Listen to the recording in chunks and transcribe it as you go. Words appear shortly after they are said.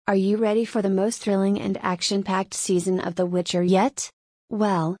Are you ready for the most thrilling and action-packed season of The Witcher yet?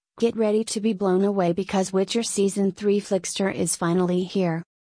 Well, get ready to be blown away because Witcher Season 3 Flixtor is finally here.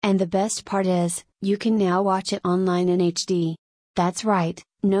 And the best part is, you can now watch it online in HD. That's right,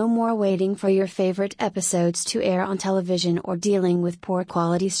 no more waiting for your favorite episodes to air on television or dealing with poor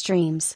quality streams.